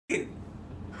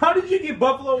How did you get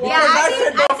Buffalo Wild? Yeah, I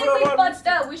think we Wild. fucked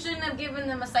up. We shouldn't have given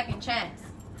them a second chance.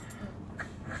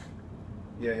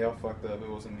 Yeah, y'all fucked up. It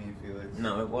wasn't me, Felix.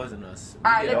 No, it wasn't us.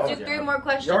 Alright, let's do 3 more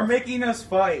questions. You're making us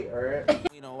fight,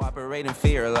 alright? We don't operate in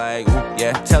fear, like, ooh,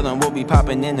 yeah. Tell them we'll be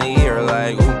popping in the ear,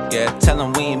 like, ooh, yeah. Tell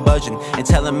them we ain't budging, and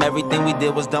tell them everything we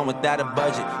did was done without a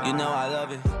budget. You know I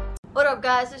love it. What up,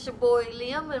 guys? It's your boy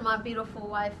Liam and my beautiful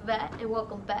wife Vahh, and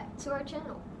welcome back to our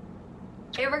channel.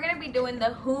 Today we're gonna be doing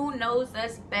the Who Knows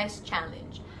Us Best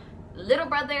challenge. Little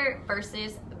brother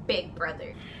versus big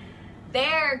brother.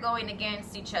 They're going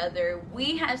against each other.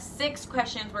 We have 6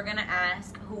 questions we're gonna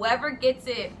ask. Whoever gets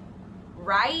it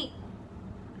right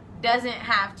doesn't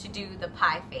have to do the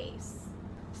pie face.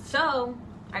 So,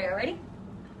 are you ready?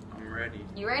 I'm ready.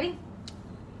 You ready?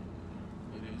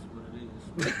 It is what it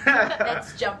is.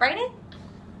 Let's jump right in.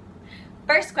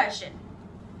 First question.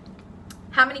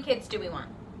 How many kids do we want?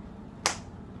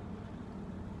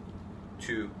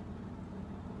 2. You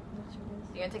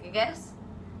gonna take a guess?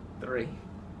 3.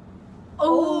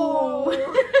 Oh.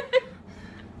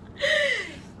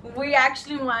 We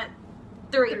actually want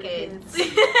 3 kids.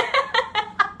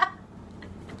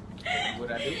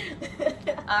 What I do?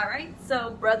 Alright,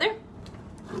 so brother.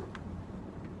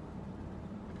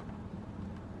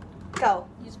 Go.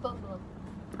 Use both of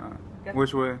them.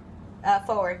 Which way?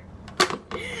 Forward.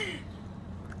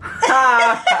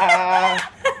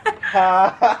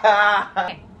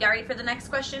 Okay, y'all ready for the next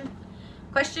question?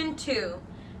 Question 2.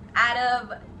 Out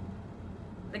of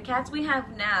the cats we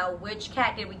have now, which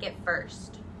cat did we get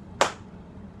first?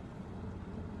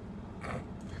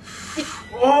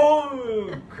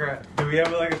 Oh, crap. Do we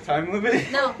have like a time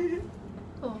limit? No.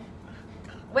 Oh.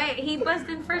 Wait, he buzzed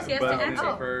in first. He has to Buzzed in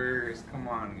answer. first. Come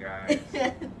on, guys. I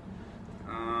think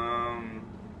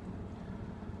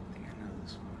I know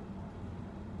this one.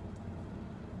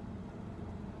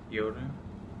 Yoda?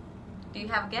 Do you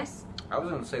have a guess? I was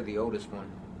gonna say the oldest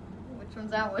one. Which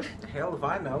one's that one? Hell if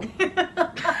I know.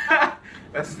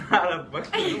 That's not a book.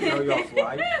 You know y'all's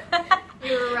life.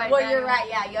 You were right. Well, Daniel. you're right.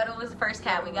 Yeah, Yoda was the first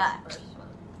cat we got. First one.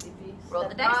 Roll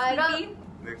the dice, Right up. Fifi.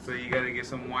 Looks like you gotta get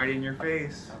some white in your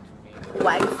face.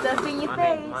 White stuff in your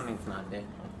face. My name's not dead.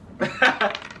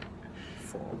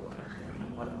 Forward.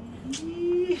 What up?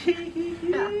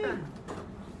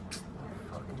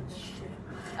 Fucking shit.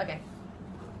 Okay.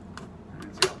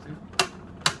 Let's go, too.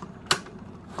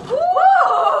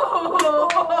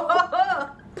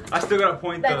 I still got a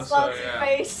point though, That so salty yeah.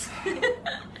 face. You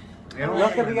know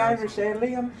Look what? at the Irish, eh,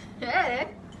 Liam? Hey.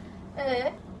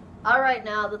 Hey. Alright,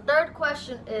 now the third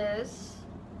question is,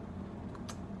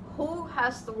 who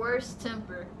has the worst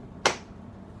temper?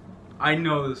 I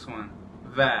know this one.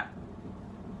 That.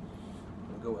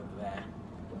 We'll go with that.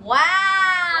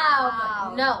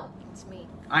 Wow. No. It's me.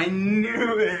 I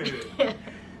knew it.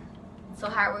 So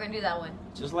how we're gonna do that one?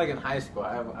 Just like in high school,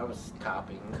 I was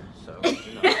copying, so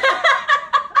you know,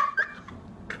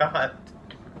 God.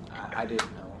 I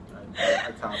didn't know.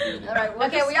 I copied it. Alright, we'll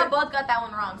Okay, just we all skip- both got that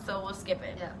one wrong, so we'll skip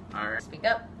it. Yeah. Alright. Speak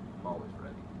up. I'm always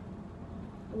ready.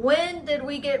 When did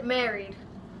we get married?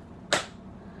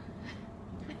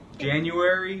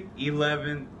 January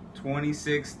 11th,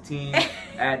 2016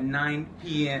 at 9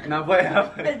 p.m. No, wait.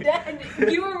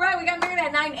 You were right. We got married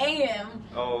at 9 a.m.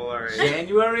 Oh, alright.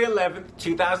 January 11th,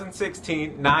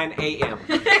 2016, 9 a.m.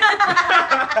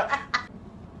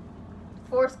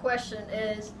 Fourth question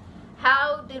is,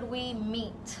 how did we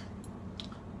meet?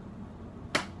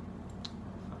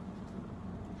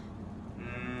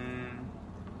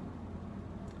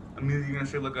 I'm either gonna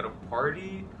say like at a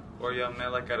party or y'all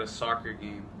met like at a soccer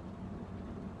game.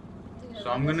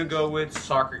 So I'm gonna go with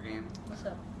soccer game. What's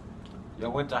up? Y'all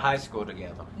went to high school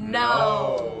together.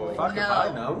 No. Fuck no. if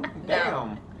I know.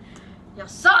 Damn. You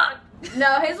suck!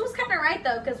 No, his was kind of right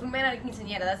though, because we met at a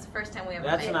quinceañera. That's the first time we ever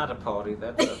That's met. not a party.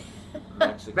 That's a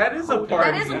Mexican. That is a party.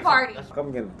 party. That is a party.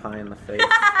 I'm getting pie in the face.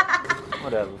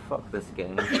 Whatever. Fuck this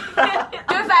game. Do it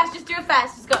fast. Just do it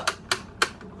fast. Just go.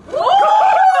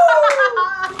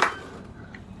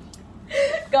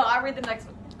 Go. I'll read the next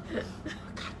one.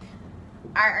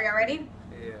 Alright, are y'all ready?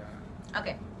 Yeah.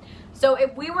 Okay. So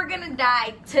if we were gonna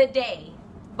die today,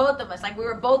 both of us, like we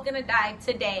were both gonna die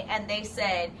today, and they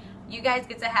said, you guys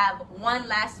get to have one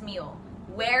last meal,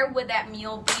 where would that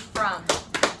meal be from?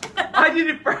 I did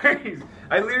it first.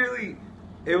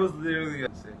 It was literally.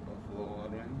 I'd say Buffalo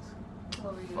Wild Wings.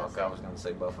 What were you Fuck, I was gonna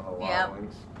say Buffalo Wild Yep.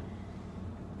 Wings.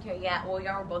 Okay, yeah, well,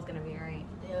 y'all were both gonna be right.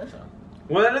 Yeah.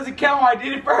 Well, that doesn't count. I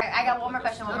did it first. Alright, I got one more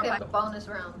question, one more Okay, question. bonus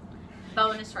round.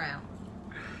 Bonus round.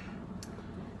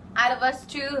 Out of us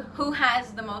two, who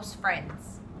has the most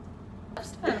friends?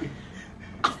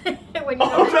 When you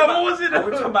Oh, no, what was it? Are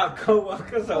we talking about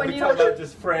co-workers or are When we you talking don't- about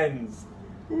just friends?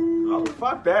 Oh,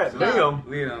 fuck that. No. Liam.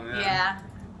 Liam, Yeah.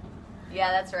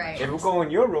 Yeah, that's right. If we're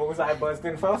going your rules, I buzzed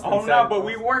in first. Oh, no, but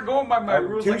we weren't going by my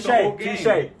rules like the whole game.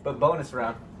 Touche. But bonus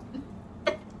round.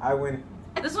 I win.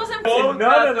 This wasn't Both None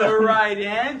got of the them. right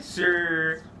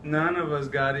answer. None of us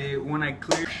got it when I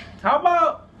cleared. How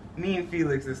about me and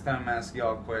Felix this time ask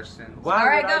y'all questions? Why All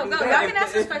right, would I go, do go. that? Y'all can If ask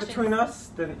us it's questions. between us,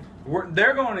 then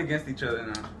They're going against each other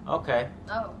now. okay.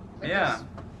 Oh. Yeah.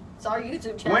 It's our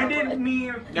YouTube channel. When did me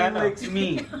and Yeah, I know. Felix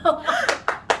meet? Fuck,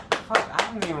 I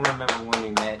don't even remember when we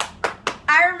met.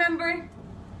 I remember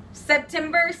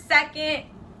September 2nd,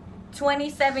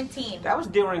 2017. That was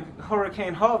during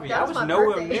Hurricane Harvey. That I was was my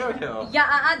nowhere birthday. near here.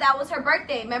 Yeah, that was her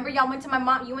birthday. Remember, y'all went to my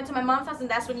mom. You went to my mom's house, and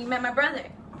that's when you met my brother.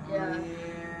 Yeah.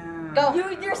 Go. You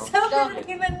yourself Go. didn't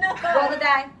even know. Roll the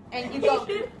die, and you go.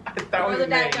 I thought we Roll the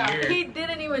met die, go. here. He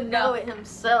didn't even know it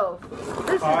himself.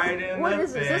 This Hide in what the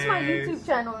is this? This is my face. YouTube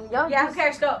channel. And y'all Yeah, who just,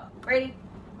 cares? Go. Ready?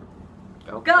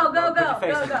 Go, Go, put your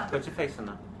face go, in go. there. Put your face in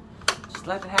there. Just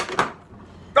let it happen.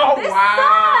 Oh, This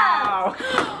wow.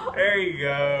 There you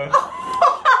go.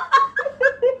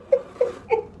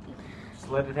 Just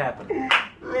let it happen.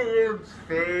 Liam's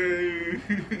face.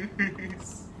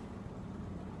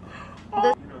 You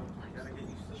know, I gotta get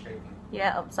used to shaking.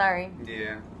 Yeah, I'm sorry.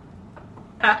 Yeah.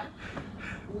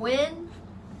 when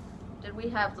did we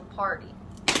have the party?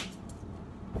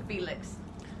 Felix.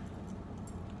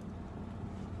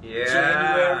 Yeah.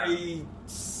 January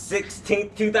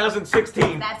 16th,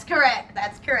 2016. That's correct.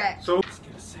 That's correct. So, Let's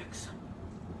get a 6.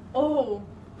 Oh.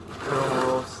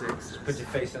 roll 6. Just put your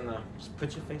face in there. Just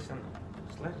put your face in there.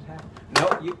 Just let it happen.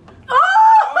 No, you. Oh!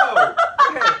 Oh!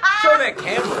 Go ahead. Show that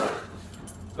camera.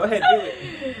 Go ahead, do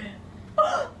it.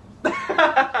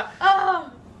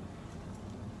 Oh.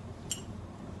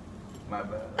 My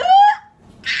bad.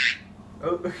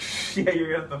 Oh, yeah,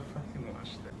 you're gonna have to fucking watch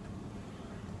that.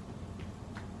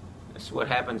 That's what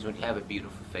happens when you have a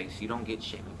beautiful face. You don't get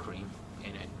shaving cream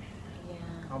in it. Yeah.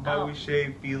 How about Oh. we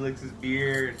shave Felix's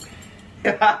beard?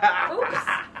 Oops.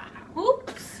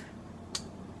 Oops.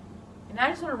 And I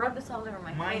just want to rub this all over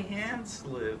my My face. hand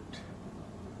slipped.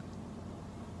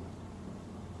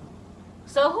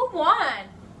 So who won?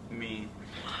 Me.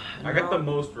 I got the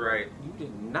most right. You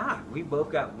did not. We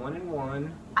both got 1 and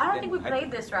 1. I don't Then think we played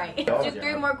this right. Oh, Do yeah.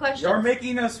 3 more questions. You're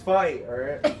making us fight,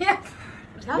 alright? Yeah.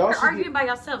 Y'all y'all are should arguing by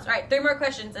yourselves. All right, 3 more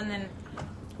questions, and then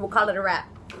we'll call it a wrap.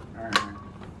 Alright.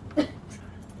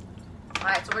 All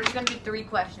right, so we're just gonna do 3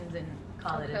 questions and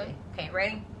call it a Okay. day. Okay,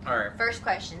 ready? Alright. First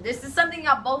question. This is something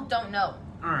y'all both don't know.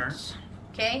 Alright.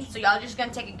 Okay, so y'all just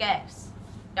gonna take a guess.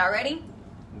 Y'all ready?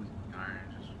 Alright.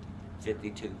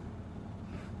 52.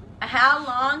 How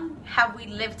long have we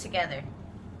lived together?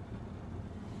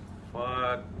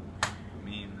 Fuck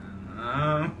me,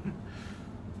 man.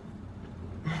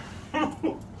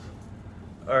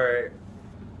 Alright.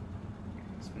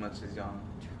 As much as y'all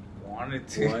wanted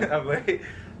to. What? I'm like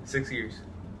 6 years.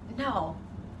 No,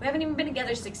 we haven't even been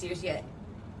together 6 years yet.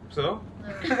 So?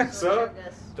 No, So? I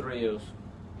guess. 3 years.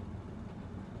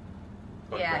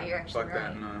 Fuck Yeah, that. you're actually Fuck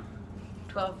right. that, no.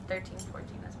 12, 13,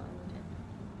 14, that's when we moved in.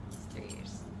 It's 3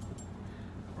 years.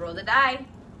 Roll the die.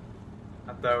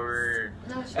 I thought we were.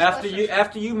 No, it's just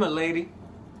After you, my lady.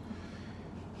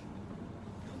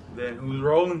 Then who's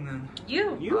rolling then?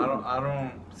 You. I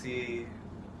don't see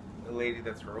a lady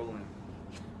that's rolling.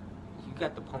 You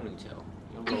got the ponytail.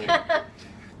 You're rolling.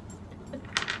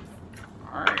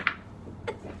 Alright.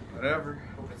 Whatever.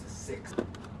 Hope it's a 6.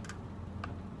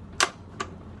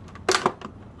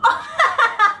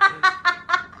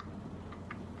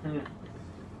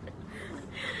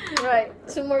 Right.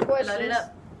 2 more questions. Load it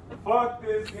up. Fuck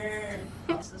this game.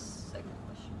 What's the second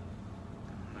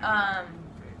question?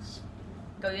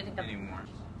 Go, you think of. Anymore.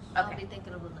 I'll Okay. be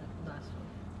thinking of the last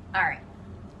one. All right.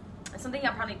 It's something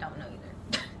y'all probably don't know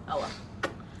either. Oh well.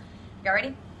 Y'all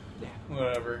ready?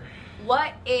 Whatever.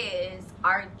 What is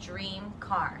our dream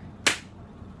car?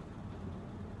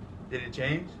 Did it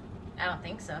change? I don't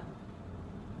think so.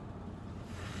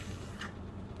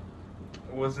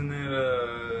 Wasn't it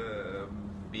a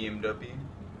BMW?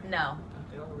 No.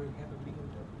 They already have a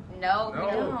BMW. No, No.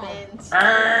 we don't. Benz.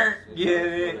 Get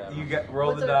it? You got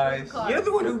roll What's the our dream dice. car? You're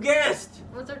the one who guessed.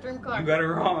 What's our dream car? You got it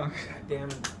wrong. God damn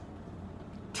it.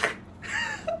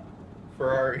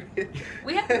 Ferrari.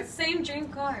 We have the same dream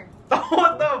car.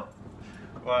 What the?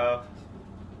 Wow.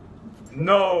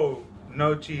 No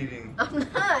cheating. I'm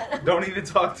not. Don't even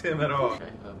talk to him at all. Okay,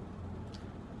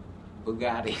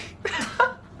 Bugatti.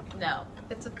 No.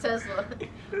 It's a Tesla.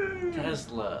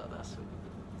 Tesla. That's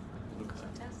what. It's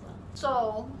a Tesla.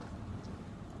 So,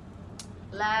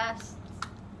 last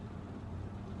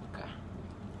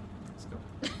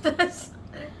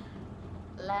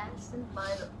Last and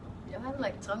final. You're having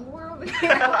like tongue war over here.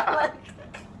 Like,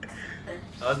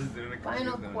 I was just doing a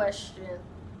final question.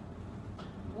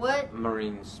 What?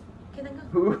 Marines. Can I go?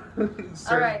 Who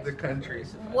served Alright. the country?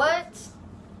 What?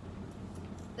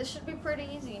 This should be pretty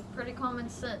easy. Pretty common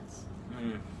sense.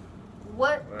 Mm.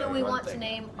 What do we One want to thing.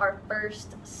 name our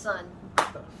first son?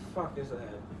 What the fuck is that?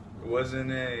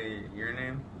 Wasn't it your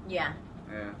name? Yeah.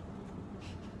 Yeah.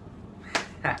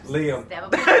 Liam.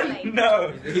 Stab him in the leg.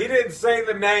 No. He didn't say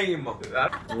the name.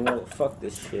 That- You know what? Fuck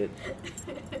this shit.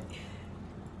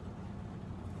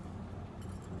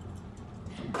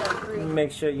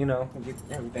 Make sure, you know, get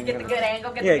everything. Get the good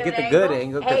angle. Yeah, get the good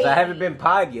angle, because I haven't been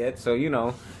pied yet, so, you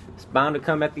know, it's bound to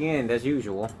come at the end, as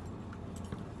usual.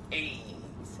 Hey,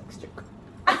 sex joke.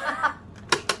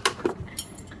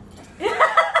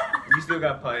 You still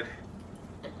got pied.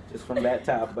 Just from that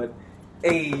top, but,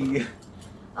 hey.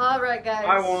 Alright, guys.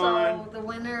 I won. So the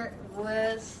winner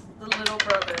was the little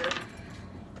brother.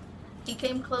 He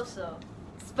came close though.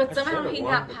 But I somehow should've he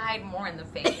won, got but- pied more in the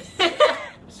face.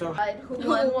 So, Right, who Who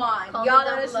won? won? Comment Y'all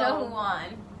down let us know below. who won.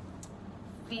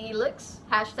 Felix.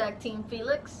 Hashtag Team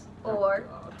Felix. Or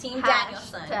Team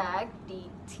Danielson. hashtag the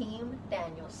Team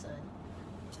Danielson.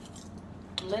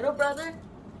 Little brother.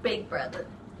 Big brother.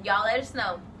 Y'all let us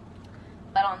know.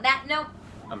 But on that note,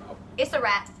 I'm out. it's a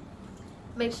wrap.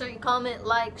 Make sure you comment,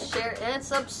 like, share, and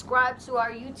subscribe to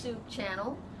our YouTube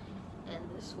channel. And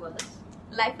this was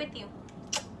Life with you.